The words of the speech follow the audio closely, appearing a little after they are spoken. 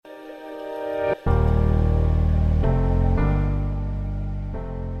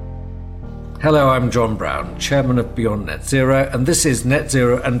Hello, I'm John Brown, Chairman of Beyond Net Zero, and this is Net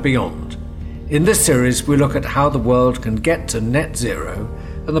Zero and Beyond. In this series, we look at how the world can get to net zero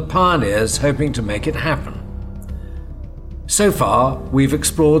and the pioneers hoping to make it happen. So far, we've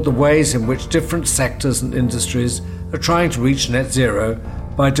explored the ways in which different sectors and industries are trying to reach net zero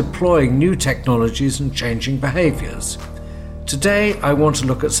by deploying new technologies and changing behaviours. Today, I want to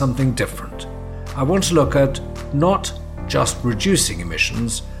look at something different. I want to look at not just reducing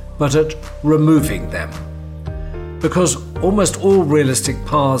emissions, but at removing them. Because almost all realistic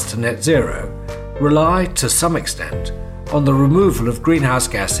paths to net zero rely, to some extent, on the removal of greenhouse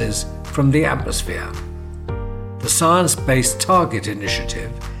gases from the atmosphere. The Science Based Targets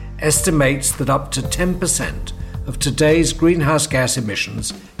initiative estimates that up to 10% of today's greenhouse gas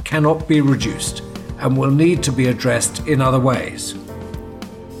emissions cannot be reduced and will need to be addressed in other ways.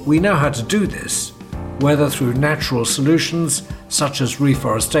 We know how to do this, whether through natural solutions such as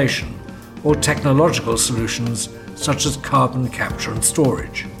reforestation or technological solutions such as carbon capture and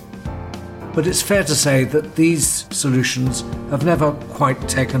storage. But it's fair to say that these solutions have never quite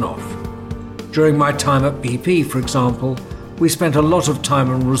taken off. During my time at BP, for example, we spent a lot of time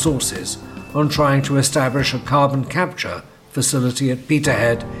and resources on trying to establish a carbon capture facility at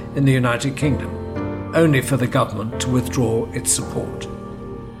Peterhead in the United Kingdom, only for the government to withdraw its support.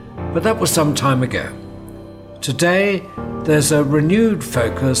 But that was some time ago. Today, there's a renewed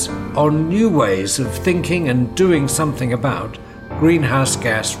focus on new ways of thinking and doing something about greenhouse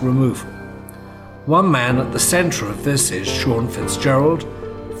gas removal. One man at the centre of this is Sean Fitzgerald,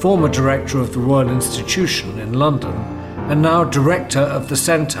 former director of the Royal Institution in London and now director of the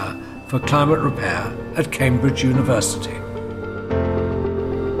Centre for Climate Repair at Cambridge University.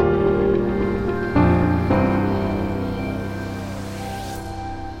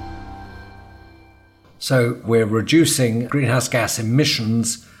 So we're reducing greenhouse gas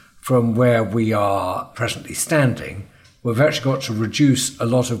emissions from where we are presently standing. We've actually got to reduce a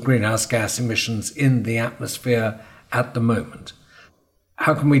lot of greenhouse gas emissions in the atmosphere at the moment.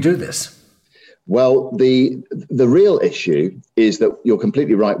 How can we do this? Well, the real issue is that you're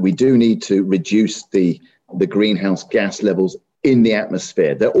completely right. We do need to reduce the greenhouse gas levels in the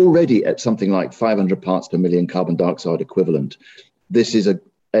atmosphere. They're already at something like 500 parts per million carbon dioxide equivalent. This is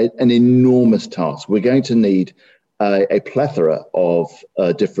an enormous task. We're going to need a plethora of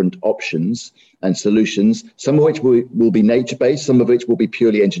different options and solutions, some of which will be nature-based, some of which will be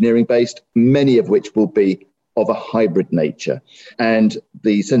purely engineering-based, many of which will be of a hybrid nature. And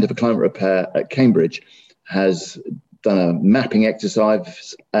the Centre for Climate Repair at Cambridge has done a mapping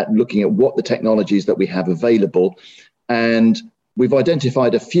exercise at looking at what the technologies that we have available. And we've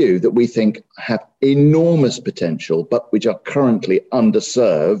identified a few that we think have enormous potential, but which are currently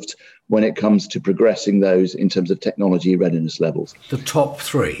underserved when it comes to progressing those in terms of technology readiness levels. The top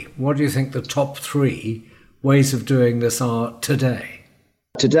three. What do you think the top three ways of doing this are today?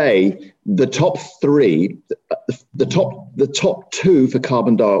 Today, the top three, the top two for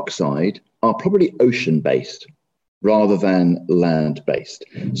carbon dioxide are probably ocean-based rather than land-based.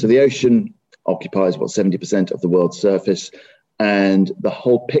 So the ocean occupies, 70% of the world's surface, and the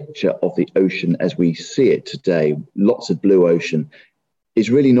whole picture of the ocean as we see it today, lots of blue ocean,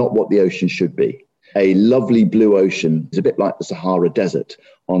 is really not what the ocean should be. A lovely blue ocean is a bit like the Sahara Desert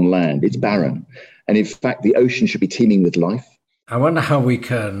on land. It's barren. And in fact, the ocean should be teeming with life. I wonder how we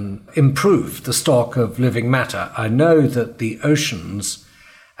can improve the stock of living matter. I know that the oceans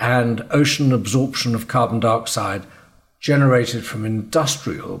and ocean absorption of carbon dioxide generated from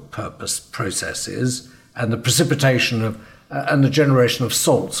industrial purpose processes and the precipitation of and the generation of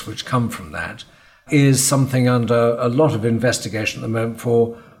salts which come from that is something under a lot of investigation at the moment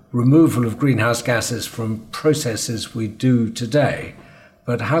for removal of greenhouse gases from processes we do today.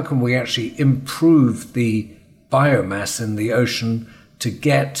 But how can we actually improve the biomass in the ocean to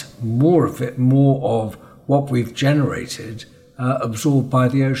get more of it, more of what we've generated absorbed by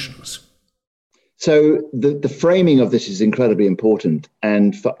the oceans? So the framing of this is incredibly important.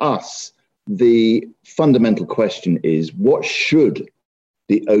 And for us, the fundamental question is, what should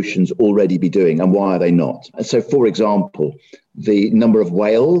the oceans already be doing and why are they not? So, for example, the number of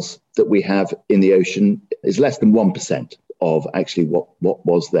whales that we have in the ocean is less than 1% of actually what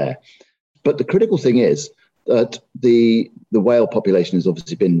was there. But the critical thing is that the whale population has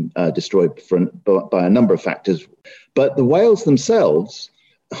obviously been destroyed by a number of factors. But the whales themselves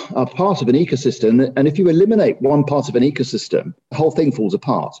are part of an ecosystem. And if you eliminate one part of an ecosystem, the whole thing falls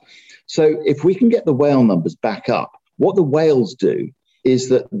apart. So if we can get the whale numbers back up, what the whales do is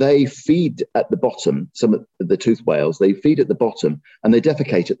that they feed at the bottom. Some of the toothed whales, they feed at the bottom and they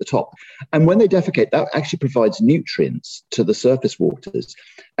defecate at the top. And when they defecate, that actually provides nutrients to the surface waters.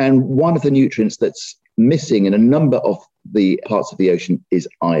 And one of the nutrients that's missing in a number of the parts of the ocean is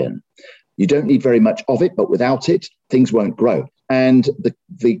iron. You don't need very much of it, but without it, things won't grow. And the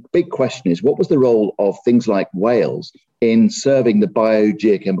big question is, what was the role of things like whales in serving the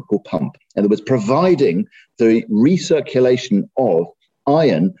biogeochemical pump? In other words, providing the recirculation of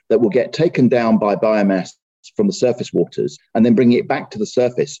iron that will get taken down by biomass from the surface waters and then bringing it back to the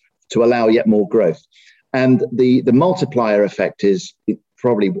surface to allow yet more growth. And the multiplier effect is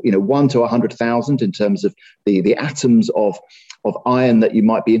probably 1 to 100,000 in terms of the atoms of iron that you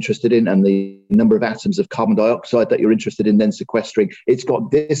might be interested in and the number of atoms of carbon dioxide that you're interested in then sequestering. It's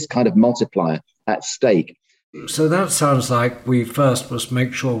got this kind of multiplier at stake. So that sounds like we first must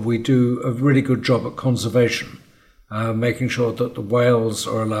make sure we do a really good job at conservation, making sure that the whales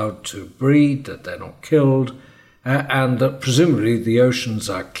are allowed to breed, that they're not killed, and that presumably the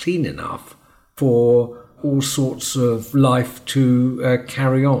oceans are clean enough for all sorts of life to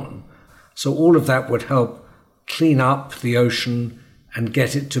carry on. So all of that would help clean up the ocean and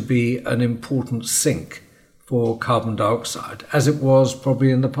get it to be an important sink for carbon dioxide, as it was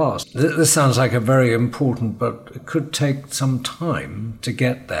probably in the past. This sounds like a very important, but it could take some time to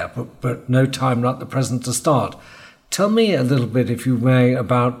get there, but no time like the present to start. Tell me a little bit, if you may,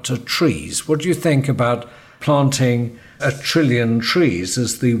 about trees. What do you think about planting 1 trillion trees,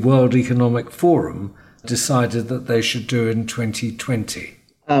 as the World Economic Forum decided that they should do in 2020?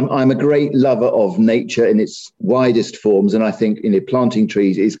 I'm a great lover of nature in its widest forms, and I think planting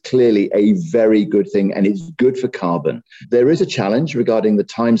trees is clearly a very good thing, and it's good for carbon. There is a challenge regarding the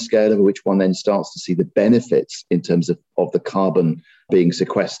timescale over which one then starts to see the benefits in terms of the carbon being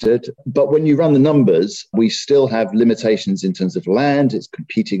sequestered. But when you run the numbers, we still have limitations in terms of land. It's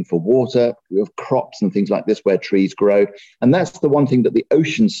competing for water. We have crops and things like this where trees grow. And that's the one thing that the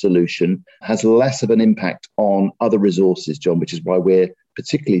ocean solution has less of an impact on other resources, John, which is why we're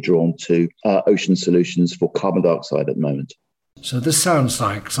particularly drawn to ocean solutions for carbon dioxide at the moment. So this sounds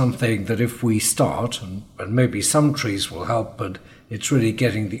like something that if we start, and maybe some trees will help, but it's really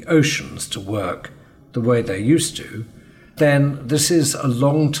getting the oceans to work the way they used to, then this is a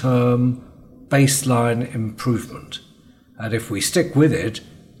long-term baseline improvement. And if we stick with it,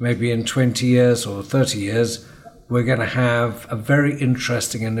 maybe in 20 years or 30 years, we're going to have a very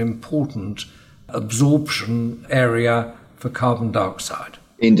interesting and important absorption area for carbon dioxide.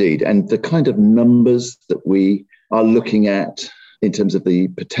 Indeed. And the kind of numbers that we are looking at in terms of the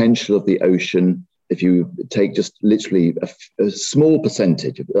potential of the ocean, if you take just literally a small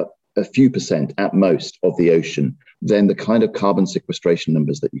percentage, a few percent at most of the ocean, then the kind of carbon sequestration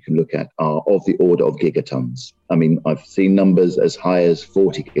numbers that you can look at are of the order of gigatons. I mean, I've seen numbers as high as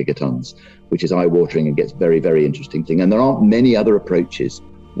 40 gigatons, which is eye-watering and gets very, very interesting thing. And there aren't many other approaches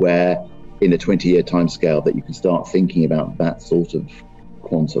where in a 20-year timescale that you can start thinking about that sort of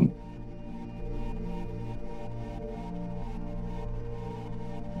quantum.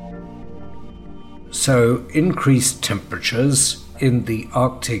 So increased temperatures in the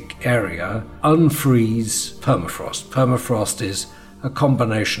Arctic area unfreeze permafrost. Permafrost is a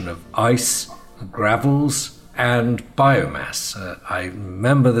combination of ice, gravels, and biomass. I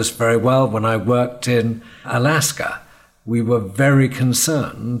remember this very well when I worked in Alaska. We were very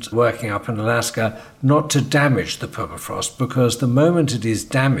concerned working up in Alaska not to damage the permafrost, because the moment it is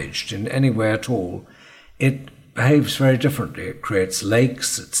damaged in any way at all, it behaves very differently. It creates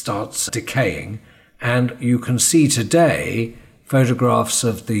lakes, it starts decaying, and you can see today photographs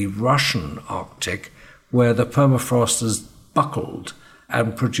of the Russian Arctic where the permafrost has buckled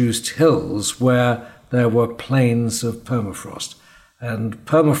and produced hills where there were plains of permafrost. And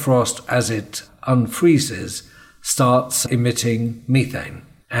permafrost, as it unfreezes, starts emitting methane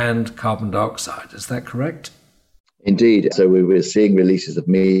and carbon dioxide. Is that correct? Indeed. So we were seeing releases of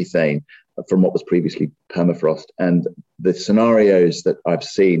methane from what was previously permafrost. And the scenarios that I've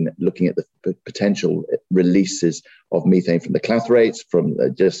seen looking at the potential releases of methane from the clathrates, from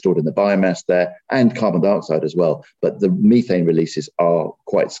just stored in the biomass there, and carbon dioxide as well. But the methane releases are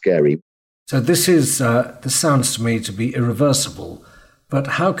quite scary. So this sounds to me to be irreversible. But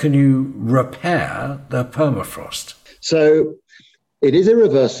how can you repair the permafrost? So it is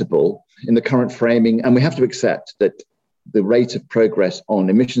irreversible in the current framing, and we have to accept that the rate of progress on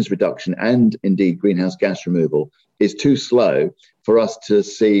emissions reduction and indeed greenhouse gas removal is too slow for us to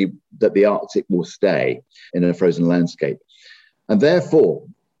see that the Arctic will stay in a frozen landscape. And therefore,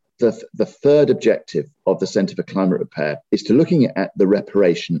 the third objective of the Centre for Climate Repair is to looking at the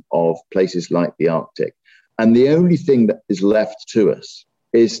reparation of places like the Arctic. And the only thing that is left to us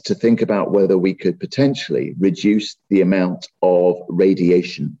is to think about whether we could potentially reduce the amount of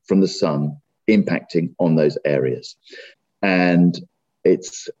radiation from the sun impacting on those areas. And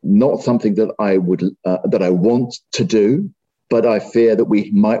it's not something that I want to do, but I fear that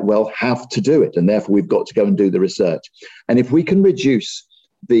we might well have to do it. And therefore, we've got to go and do the research. And if we can reduce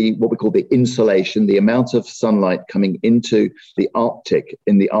what we call the insolation, the amount of sunlight coming into the Arctic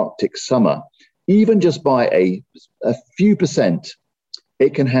in the Arctic summer, even just by a few percent,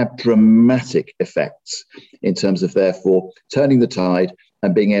 it can have dramatic effects in terms of, therefore, turning the tide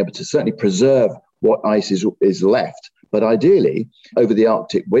and being able to certainly preserve what ice is left. But ideally, over the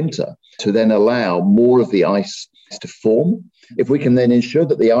Arctic winter, to then allow more of the ice to form. If we can then ensure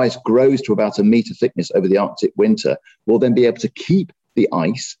that the ice grows to about 1 meter thickness over the Arctic winter, we'll then be able to keep the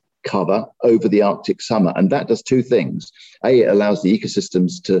ice cover over the Arctic summer. And that does two things. A, it allows the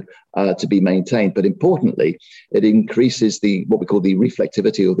ecosystems to be maintained, but importantly, it increases what we call the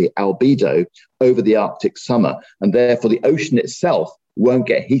reflectivity or the albedo over the Arctic summer. And therefore, the ocean itself won't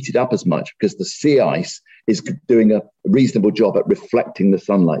get heated up as much because the sea ice is doing a reasonable job at reflecting the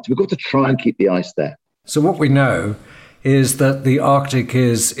sunlight. So we've got to try and keep the ice there. So what we know is that the Arctic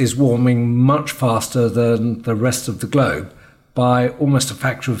is warming much faster than the rest of the globe by almost a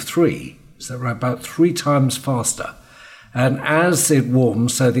factor of 3. Is that right? About 3 times faster. And as it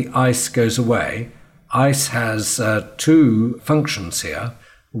warms, so the ice goes away, ice has 2 functions here.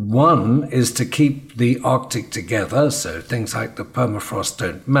 One is to keep the Arctic together, so things like the permafrost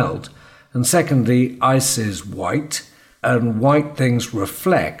don't melt. And secondly, ice is white, and white things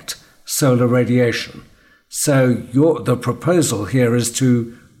reflect solar radiation. So the proposal here is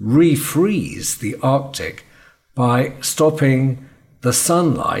to refreeze the Arctic by stopping the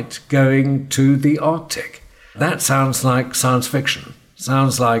sunlight going to the Arctic. That sounds like science fiction.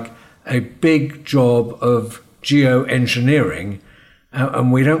 Sounds like a big job of geoengineering,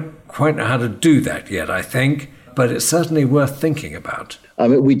 and we don't quite know how to do that yet, I think, but it's certainly worth thinking about. I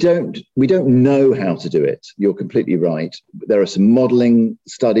mean, we don't know how to do it. You're completely right. There are some modeling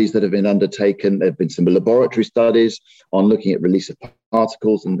studies that have been undertaken. There have been some laboratory studies on looking at release of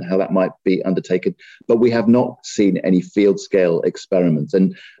particles and how that might be undertaken. But we have not seen any field scale experiments.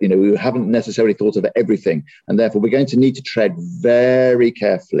 And, we haven't necessarily thought of everything. And therefore, we're going to need to tread very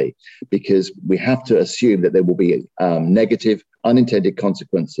carefully because we have to assume that there will be negative unintended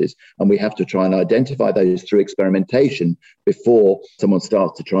consequences, and we have to try and identify those through experimentation before someone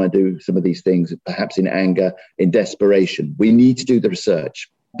starts to try and do some of these things, perhaps in anger, in desperation. We need to do the research.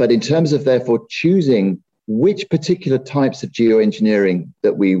 But in terms of therefore choosing which particular types of geoengineering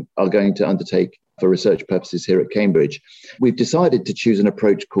that we are going to undertake for research purposes here at Cambridge, we've decided to choose an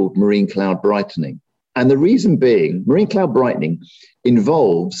approach called marine cloud brightening. And the reason being, marine cloud brightening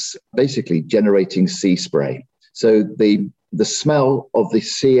involves basically generating sea spray. So the smell of the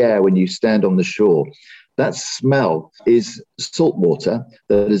sea air when you stand on the shore, that smell is salt water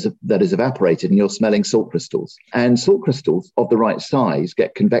that is evaporated, and you're smelling salt crystals. And salt crystals of the right size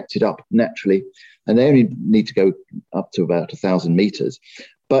get convected up naturally, and they only need to go up to about 1,000 meters.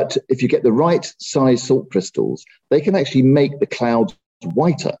 But if you get the right size salt crystals, they can actually make the clouds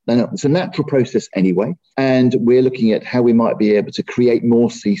whiter. It's a natural process anyway, and we're looking at how we might be able to create more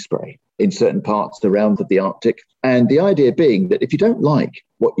sea spray in certain parts around the Arctic. And the idea being that if you don't like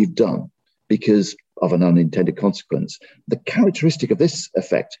what you've done because of an unintended consequence, the characteristic of this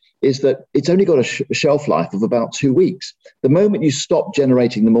effect is that it's only got a shelf life of about 2 weeks. The moment you stop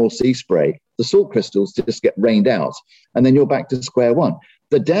generating the more sea spray, the salt crystals just get rained out, and then you're back to square one.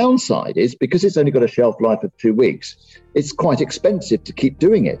 The downside is, because it's only got a shelf life of 2 weeks, it's quite expensive to keep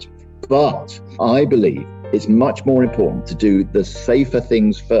doing it. But I believe it's much more important to do the safer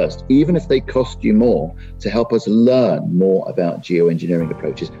things first, even if they cost you more, to help us learn more about geoengineering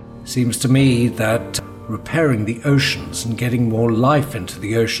approaches. Seems to me that repairing the oceans and getting more life into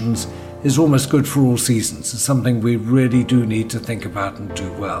the oceans is almost good for all seasons. It's something we really do need to think about and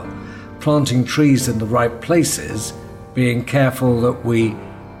do well. Planting trees in the right places, being careful that we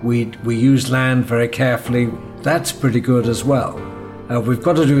use land very carefully, that's pretty good as well. We've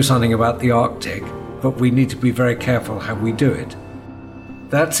got to do something about the Arctic, but we need to be very careful how we do it.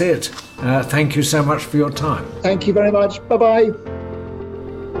 That's it. Thank you so much for your time. Thank you very much. Bye-bye.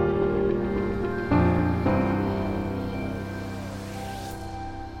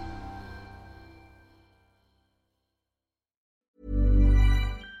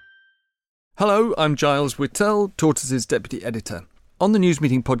 Hello, I'm Giles Whittell, Tortoise's deputy editor. On the News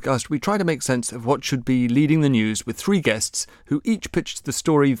Meeting podcast, we try to make sense of what should be leading the news with 3 guests who each pitched the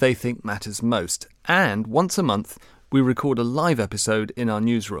story they think matters most. And once a month, we record a live episode in our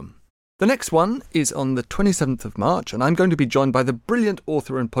newsroom. The next one is on the 27th of March, and I'm going to be joined by the brilliant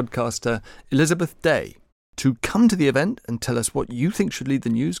author and podcaster Elizabeth Day. To come to the event and tell us what you think should lead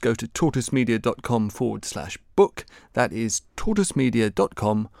the news, go to tortoisemedia.com/book. That is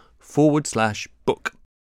tortoisemedia.com/book.